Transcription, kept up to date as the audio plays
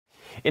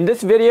In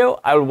this video,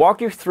 I'll walk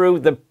you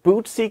through the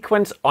boot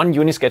sequence on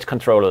UniSketch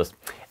controllers.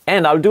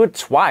 And I'll do it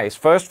twice,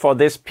 first for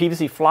this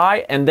PTZ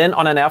Fly and then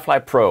on an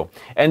AirFly Pro.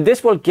 And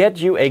this will get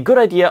you a good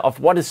idea of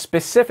what is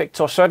specific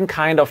to a certain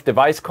kind of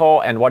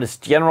DeviceCore and what is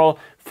general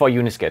for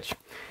UniSketch.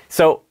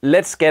 So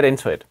let's get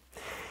into it.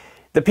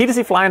 The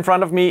PTZ Fly in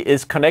front of me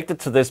is connected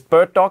to this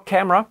Birddog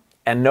camera.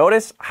 And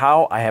notice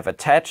how I have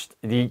attached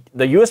the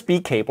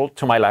USB cable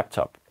to my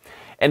laptop.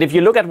 And if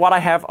you look at what I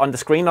have on the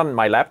screen on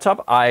my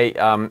laptop, I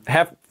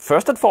have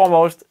first and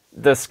foremost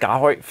the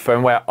SKAARHOJ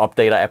Firmware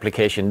Updater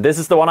application. This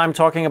is the one I'm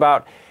talking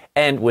about.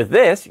 And with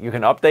this, you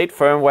can update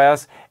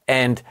firmwares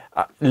and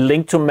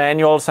link to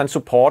manuals and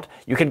support.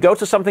 You can go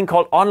to something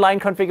called online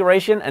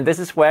configuration, and this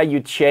is where you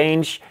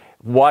change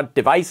what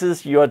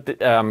devices your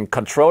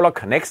controller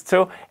connects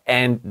to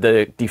and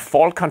the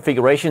default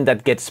configuration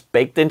that gets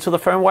baked into the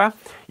firmware.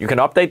 You can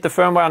update the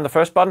firmware on the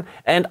first button.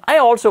 And I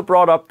also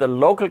brought up the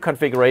local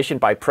configuration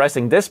by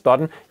pressing this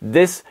button.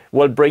 This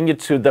will bring you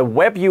to the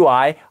web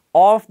UI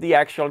of the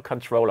actual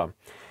controller.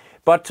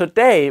 But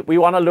today we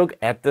want to look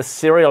at the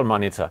serial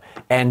monitor,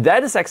 and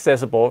that is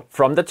accessible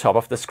from the top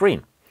of the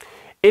screen.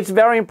 It's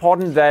very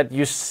important that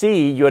you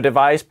see your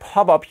device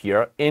pop up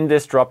here in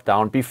this drop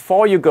down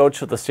before you go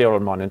to the serial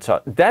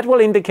monitor. That will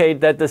indicate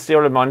that the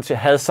serial monitor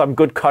has some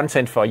good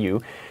content for you.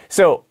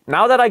 So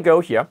now that I go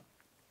here,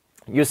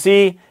 you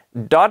see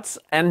dots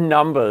and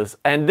numbers,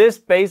 and this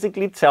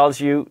basically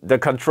tells you the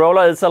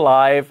controller is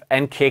alive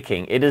and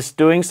kicking. It is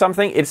doing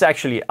something. It's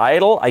actually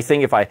idle. I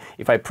think if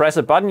I press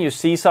a button, you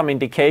see some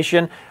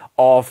indication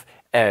of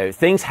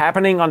things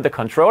happening on the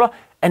controller.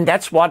 And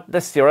that's what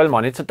the serial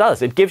monitor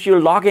does. It gives you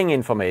logging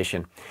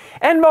information.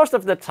 And most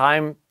of the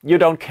time, you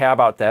don't care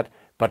about that.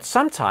 But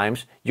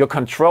sometimes your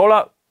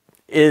controller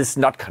is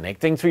not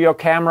connecting to your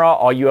camera,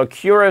 or you are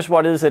curious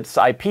what is its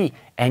IP,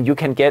 and you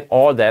can get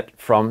all that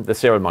from the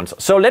serial monitor.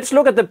 So let's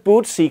look at the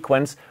boot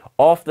sequence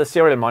of the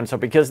serial monitor,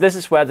 because this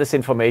is where this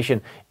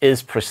information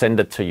is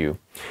presented to you.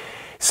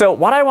 So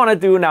what I want to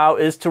do now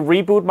is to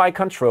reboot my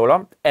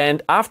controller.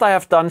 And after I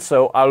have done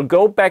so, I'll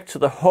go back to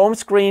the home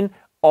screen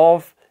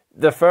of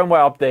the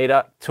firmware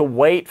updater to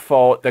wait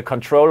for the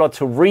controller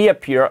to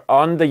reappear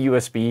on the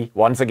USB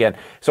once again.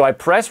 So I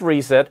press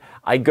reset,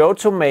 I go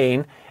to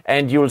main,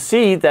 and you'll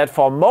see that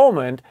for a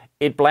moment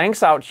it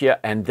blanks out here,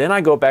 and then I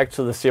go back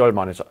to the serial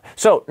monitor.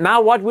 So now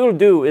what we'll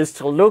do is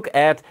to look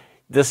at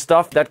the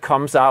stuff that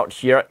comes out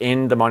here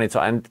in the monitor.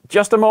 And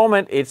just a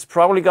moment, it's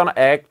probably gonna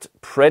act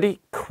pretty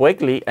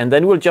quickly, and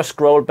then we'll just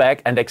scroll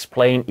back and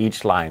explain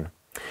each line.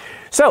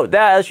 So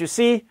there, as you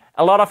see,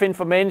 a lot of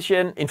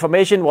information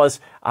was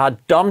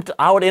dumped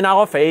out in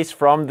our face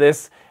from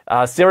this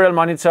serial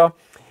monitor.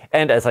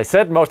 And as I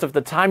said, most of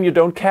the time you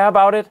don't care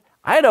about it.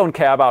 I don't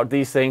care about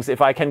these things if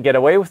I can get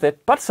away with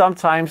it. But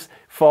sometimes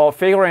for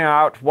figuring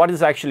out what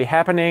is actually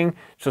happening,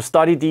 to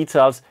study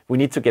details, we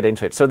need to get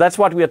into it. So that's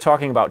what we are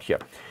talking about here.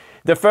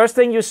 The first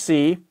thing you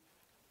see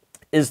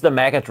is the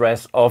MAC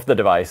address of the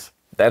device.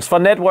 That's for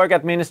network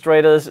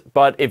administrators,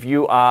 but if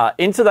you are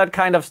into that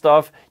kind of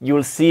stuff,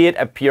 you'll see it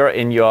appear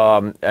in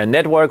your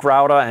network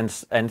router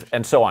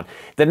and so on.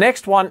 The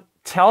next one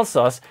tells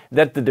us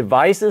that the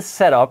device is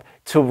set up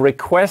to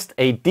request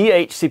a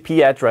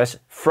DHCP address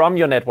from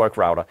your network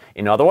router.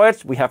 In other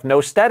words, we have no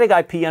static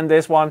IP on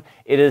this one.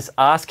 It is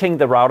asking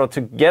the router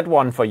to get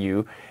one for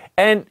you,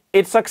 and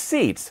it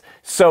succeeds.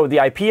 So the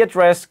IP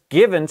address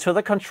given to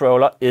the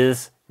controller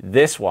is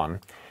this one.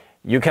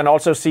 You can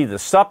also see the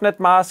subnet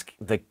mask,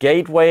 the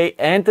gateway,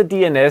 and the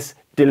DNS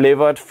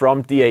delivered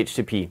from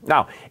DHCP.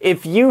 Now,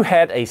 if you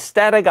had a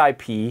static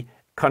IP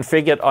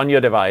configured on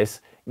your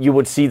device, you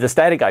would see the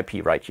static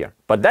IP right here.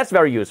 But that's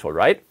very useful,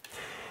 right?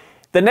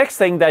 The next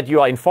thing that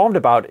you are informed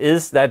about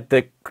is that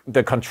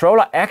the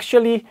controller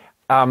actually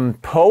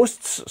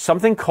posts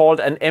something called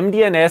an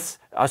mDNS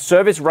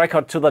service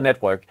record to the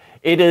network.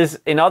 It is,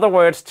 in other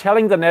words,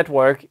 telling the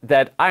network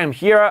that I am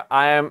here,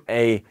 I am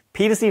a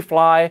PTZ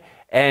Fly,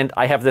 and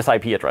I have this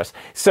IP address.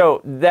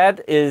 So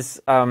that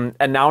is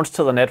announced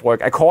to the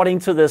network according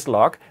to this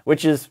log,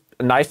 which is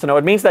nice to know.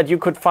 It means that you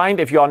could find,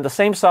 if you're on the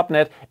same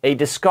subnet, a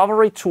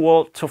discovery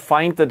tool to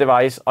find the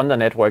device on the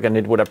network, and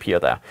it would appear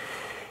there.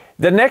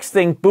 The next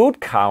thing, boot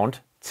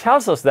count,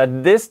 tells us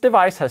that this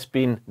device has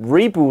been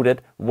rebooted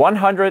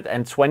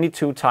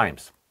 122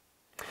 times.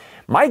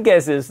 My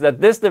guess is that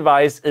this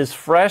device is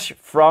fresh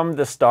from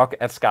the stock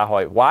at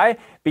SKAARHOJ. Why?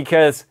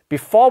 Because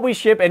before we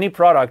ship any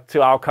product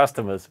to our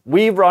customers,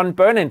 we run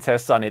burn-in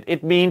tests on it.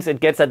 It means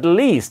it gets at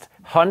least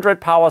 100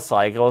 power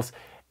cycles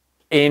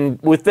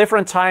with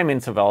different time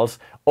intervals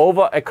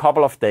over a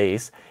couple of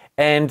days,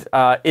 and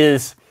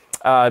is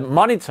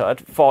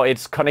monitored for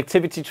its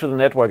connectivity to the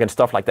network and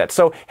stuff like that.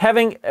 So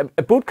having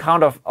a boot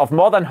count of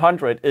more than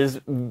 100 is,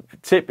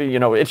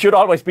 it should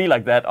always be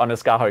like that on a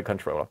SKAARHOJ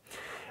controller.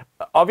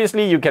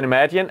 Obviously, you can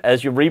imagine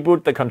as you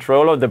reboot the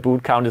controller, the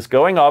boot count is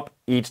going up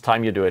each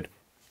time you do it.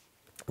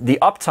 The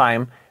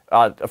uptime,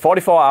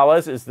 44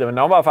 hours is the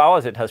number of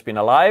hours it has been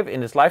alive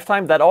in its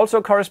lifetime. That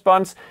also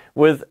corresponds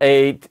with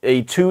a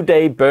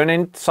 2-day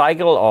burn-in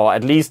cycle, or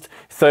at least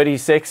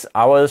 36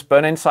 hours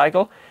burn-in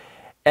cycle.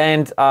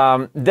 And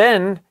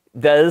then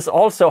there is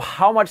also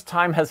how much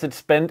time has it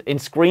spent in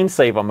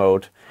screensaver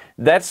mode.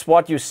 That's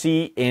what you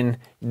see in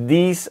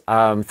these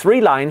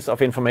 3 lines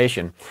of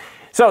information.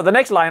 So the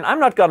next line, I'm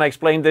not going to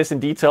explain this in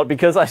detail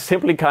because I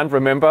simply can't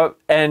remember.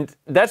 And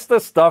that's the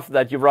stuff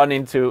that you run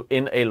into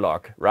in a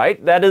log,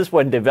 right? That is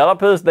when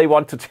developers, they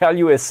want to tell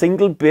you a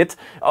single bit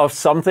of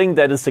something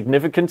that is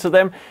significant to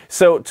them.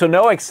 So to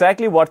know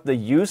exactly what the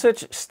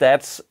usage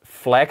stats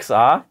flags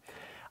are,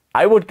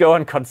 I would go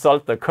and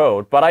consult the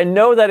code. But I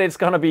know that it's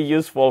going to be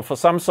useful for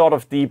some sort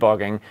of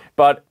debugging,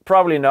 but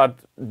probably not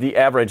the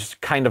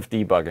average kind of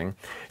debugging.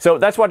 So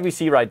that's what we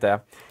see right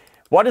there.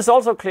 What is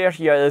also clear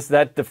here is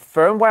that the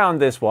firmware on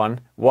this one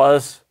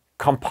was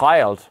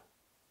compiled,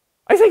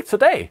 I think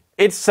today.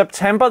 It's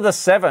September the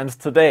 7th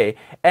today,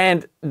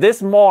 and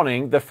this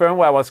morning the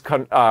firmware was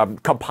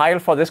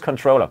compiled for this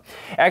controller.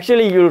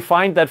 Actually, you'll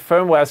find that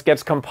firmware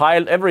gets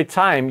compiled every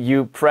time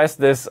you press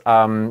this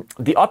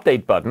the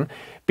update button,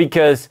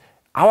 because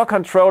our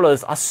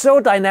controllers are so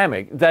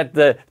dynamic that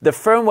the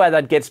firmware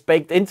that gets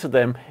baked into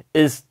them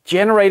is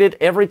generated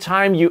every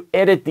time you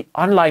edit the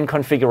online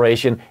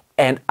configuration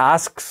and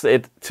asks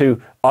it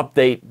to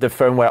update the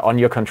firmware on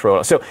your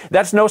controller. So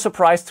that's no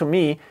surprise to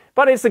me,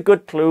 but it's a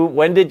good clue.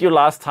 When did you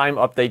last time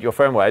update your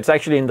firmware? It's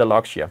actually in the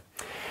logs here.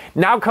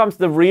 Now comes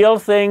the real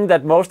thing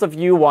that most of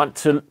you want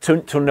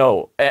to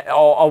know,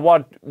 or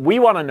what we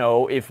want to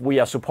know if we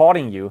are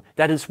supporting you.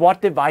 That is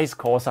what device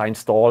cores are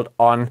installed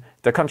on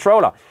the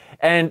controller.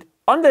 And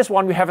on this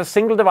one, we have a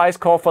single device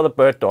core for the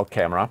Birddog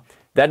camera.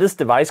 That is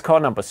device core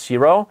number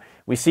 0.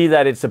 We see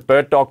that it's a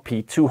Birdog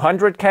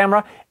P200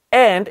 camera,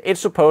 and it's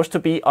supposed to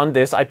be on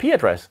this IP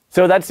address.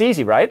 So that's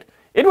easy, right?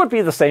 It would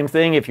be the same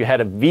thing if you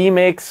had a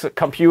vMix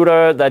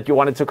computer that you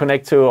wanted to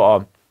connect to,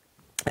 or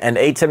an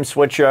ATEM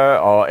switcher,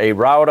 or a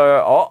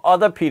router, or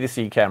other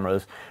PTZ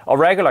cameras, or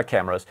regular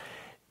cameras.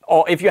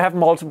 Or if you have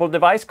multiple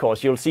device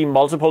cores, you'll see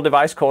multiple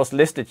device cores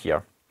listed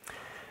here.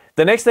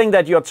 The next thing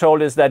that you're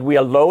told is that we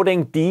are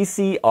loading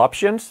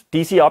DCOptions.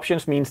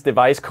 DCOptions means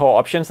device core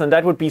options, and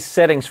that would be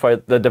settings for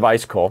the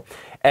device core.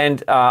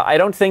 And I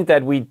don't think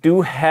that we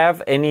do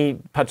have any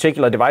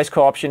particular device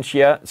core options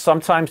here.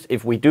 Sometimes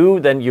if we do,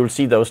 then you'll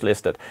see those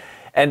listed.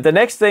 And the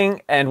next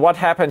thing, and what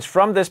happens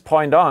from this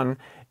point on,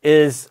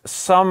 is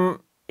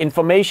some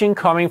information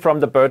coming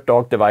from the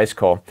Birdog device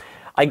core.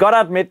 I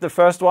gotta admit, the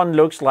first one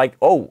looks like,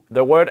 oh,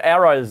 the word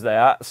error is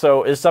there,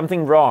 so is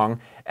something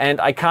wrong? And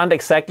I can't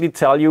exactly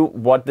tell you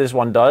what this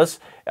one does.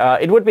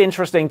 It would be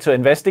interesting to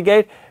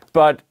investigate,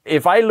 but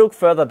if I look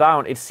further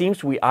down, it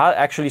seems we are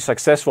actually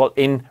successful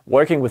in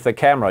working with the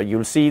camera.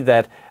 You'll see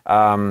that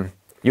I'm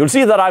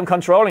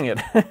controlling it.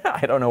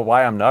 I don't know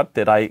why I'm not.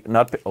 Did I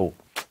not?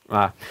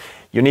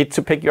 You need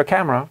to pick your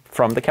camera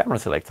from the camera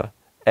selector.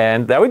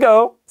 And there we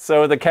go.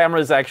 So the camera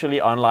is actually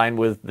online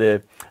with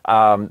the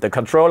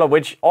controller,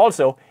 which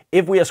also,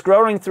 if we are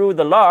scrolling through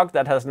the log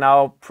that has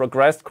now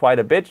progressed quite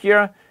a bit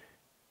here,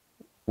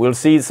 we'll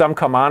see some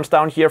commands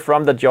down here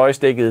from the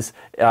joystick is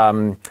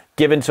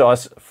given to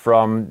us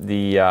from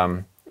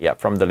the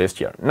list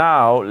here.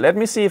 Now, let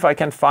me see if I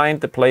can find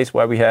the place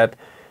where we had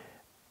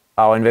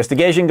our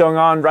investigation going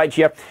on right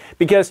here.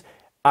 Because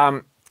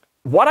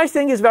what I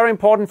think is very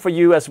important for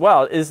you as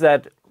well is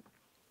that,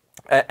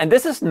 and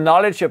this is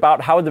knowledge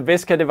about how the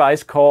VISCA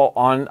device core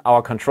on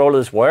our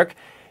controllers work.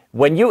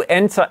 When you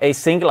enter a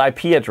single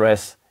IP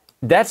address,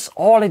 that's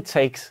all it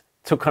takes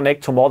to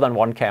connect to more than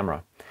one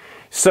camera.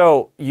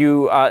 So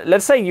you,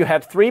 let's say you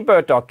had 3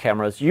 Birdog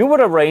cameras. You would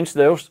arrange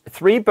those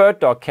 3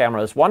 Birdog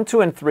cameras, 1,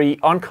 2, and 3,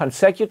 on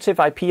consecutive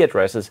IP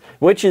addresses,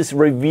 which is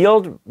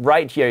revealed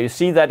right here. You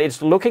see that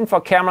it's looking for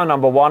camera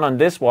number 1 on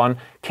this one,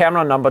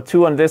 camera number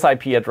 2 on this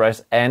IP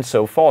address, and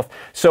so forth.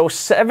 So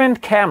 7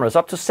 cameras,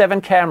 up to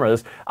 7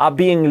 cameras, are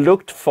being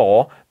looked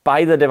for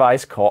by the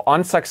device core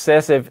on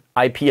successive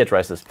IP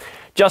addresses.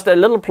 Just a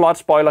little plot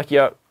spoiler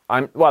here.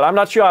 I'm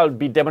not sure I'll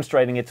be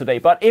demonstrating it today,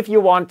 but if you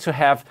want to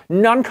have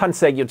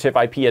non-consecutive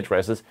IP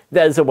addresses,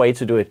 there's a way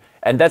to do it.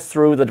 And that's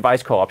through the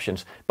device core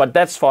options. But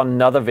that's for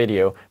another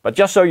video. But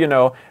just so you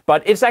know,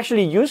 but it's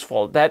actually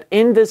useful that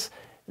in this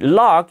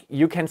log,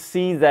 you can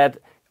see that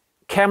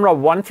camera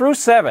 1 through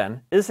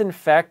 7 is in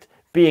fact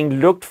being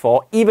looked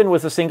for, even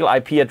with a single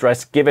IP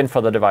address given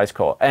for the device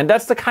core. And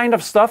that's the kind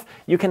of stuff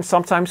you can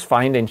sometimes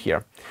find in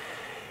here.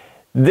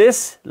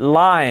 This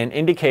line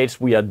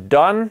indicates we are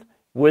done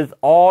with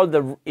all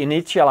the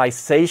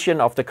initialization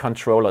of the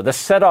controller. The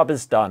setup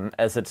is done,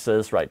 as it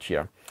says right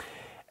here.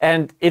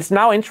 And it's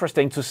now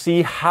interesting to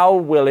see how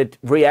will it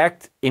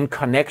react in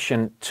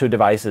connection to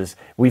devices.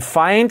 We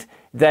find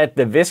that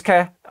the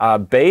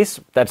VISCAbase,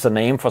 that's a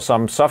name for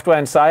some software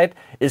inside,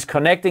 is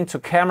connecting to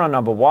camera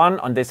number 1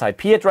 on this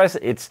IP address.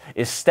 It's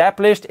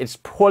established, it's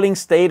pulling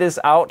status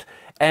out,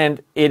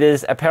 and it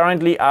is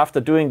apparently, after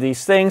doing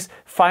these things,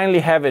 finally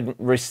having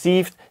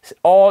received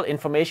all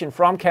information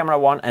from camera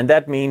 1, and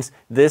that means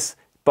this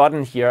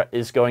button here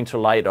is going to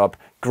light up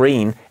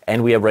green,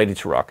 and we are ready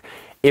to rock.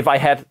 If I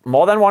had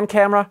more than one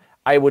camera,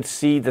 I would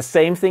see the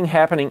same thing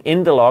happening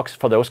in the logs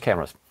for those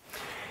cameras.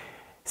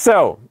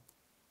 So,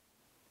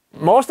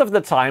 most of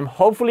the time,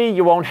 hopefully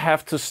you won't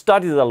have to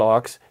study the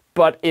logs,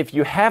 but if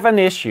you have an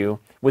issue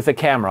with the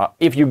camera,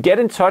 if you get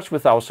in touch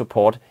with our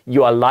support,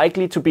 you are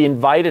likely to be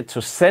invited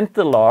to send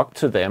the log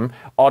to them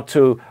or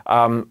to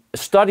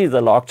study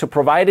the log to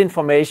provide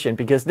information,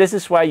 because this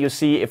is where you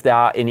see if there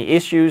are any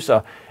issues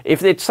or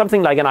if it's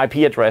something like an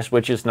IP address,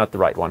 which is not the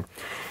right one.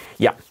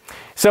 Yeah,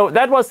 so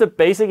that was the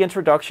basic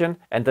introduction,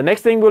 and the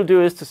next thing we'll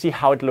do is to see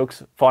how it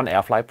looks for an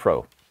AirFly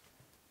Pro.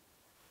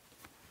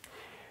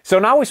 So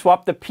now we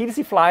swapped the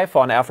PTZ Fly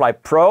for an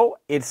AirFly Pro.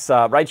 It's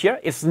right here.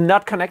 It's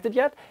not connected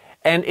yet.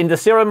 And in the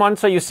serial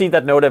monitor, you see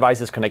that no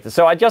device is connected.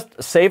 So I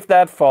just saved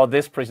that for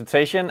this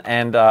presentation.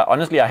 And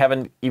honestly, I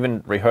haven't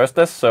even rehearsed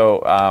this. So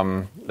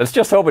let's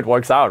just hope it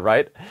works out,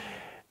 right?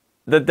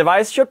 The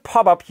device should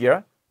pop up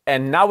here.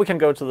 And now we can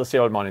go to the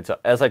serial monitor,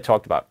 as I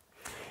talked about.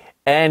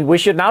 And we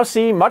should now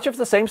see much of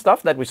the same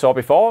stuff that we saw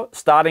before,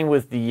 starting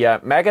with the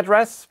MAC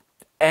address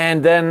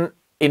and then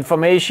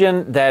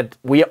information that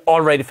we are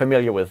already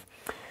familiar with.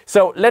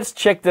 So let's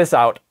check this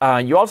out.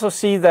 You also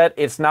see that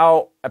it's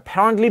now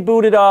apparently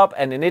booted up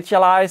and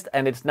initialized,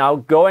 and it's now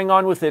going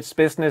on with its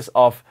business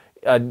of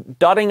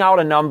dotting out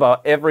a number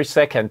every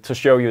second to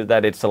show you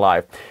that it's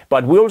alive.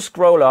 But we'll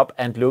scroll up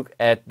and look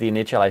at the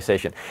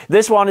initialization.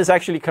 This one is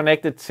actually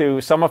connected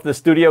to some of the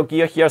studio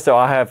gear here, so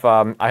I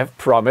have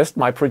promised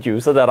my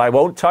producer that I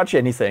won't touch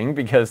anything,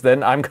 because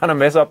then I'm gonna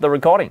mess up the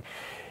recording.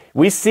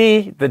 We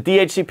see the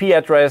DHCP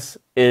address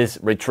is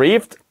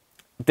retrieved,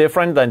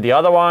 different than the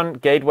other one,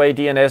 gateway,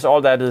 DNS,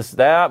 all that is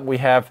there. We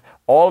have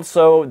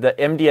also the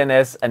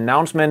mDNS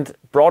announcement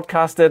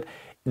broadcasted.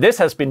 This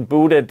has been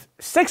booted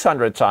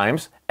 600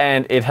 times,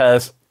 and it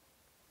has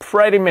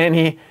pretty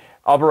many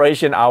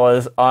operation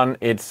hours on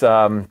its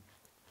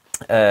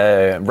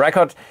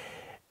record.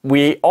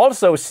 We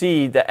also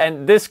see that,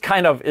 and this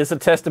kind of is a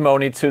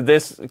testimony to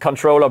this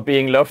controller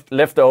being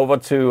left over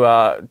to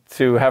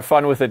have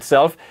fun with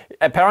itself.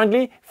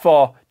 Apparently,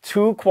 for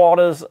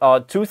 2/4 or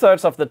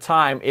 2/3 of the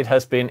time, it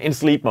has been in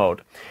sleep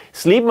mode.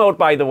 Sleep mode,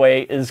 by the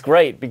way, is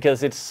great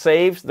because it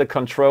saves the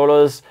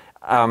controller's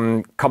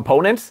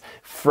components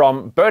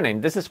from burning.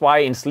 This is why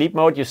in sleep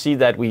mode you see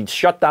that we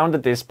shut down the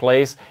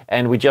displays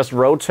and we just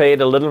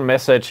rotate a little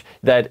message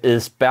that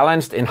is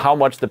balanced in how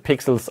much the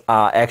pixels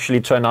are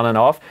actually turned on and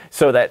off,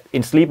 so that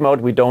in sleep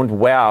mode we don't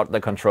wear out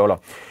the controller.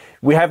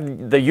 We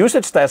have the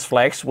usage status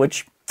flags,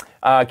 which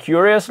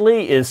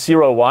curiously is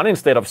 0.1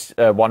 instead of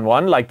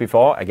 1.1 like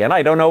before. Again,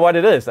 I don't know what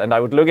it is, and I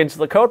would look into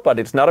the code, but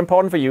it's not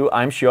important for you.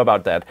 I'm sure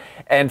about that.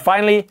 And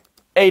finally,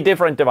 a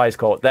different device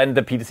core than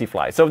the PTZ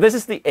Fly. So this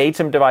is the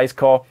ATEM device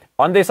core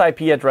on this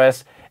IP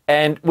address,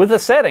 and with a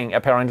setting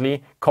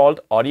apparently called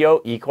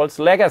audio equals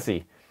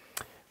legacy,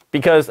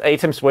 because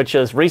ATEM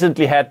switches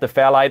recently had the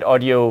Fairlight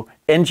audio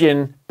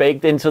engine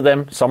baked into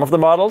them, some of the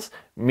models,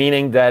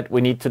 meaning that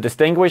we need to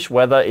distinguish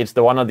whether it's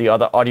the one or the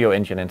other audio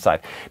engine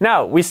inside.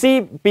 Now, we see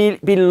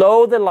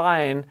below the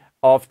line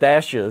of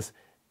dashes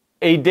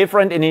a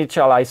different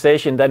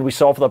initialization than we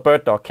saw for the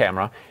Birddog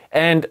camera.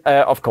 And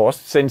of course,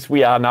 since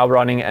we are now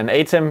running an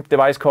ATEM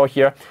device core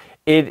here,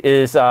 it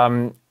is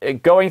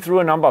going through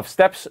a number of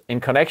steps in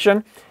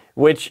connection,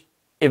 which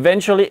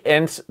eventually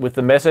ends with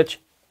the message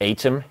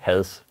ATEM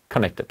has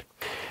connected.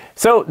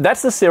 So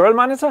that's the serial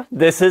monitor.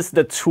 This is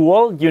the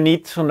tool you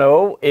need to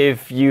know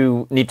if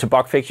you need to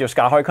bug fix your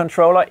SKAARHOJ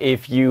controller,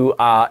 if you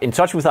are in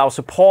touch with our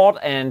support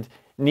and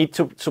need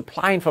to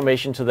supply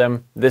information to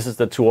them. This is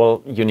the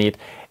tool you need.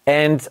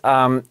 And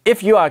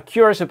if you are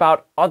curious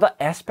about other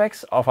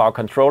aspects of our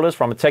controllers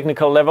from a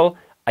technical level,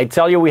 I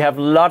tell you, we have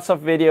lots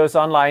of videos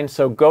online,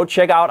 so go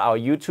check out our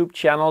YouTube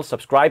channel,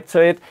 subscribe to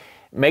it.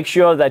 Make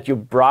sure that you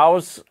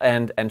browse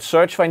and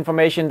search for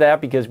information there,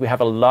 because we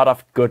have a lot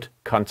of good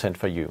content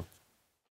for you.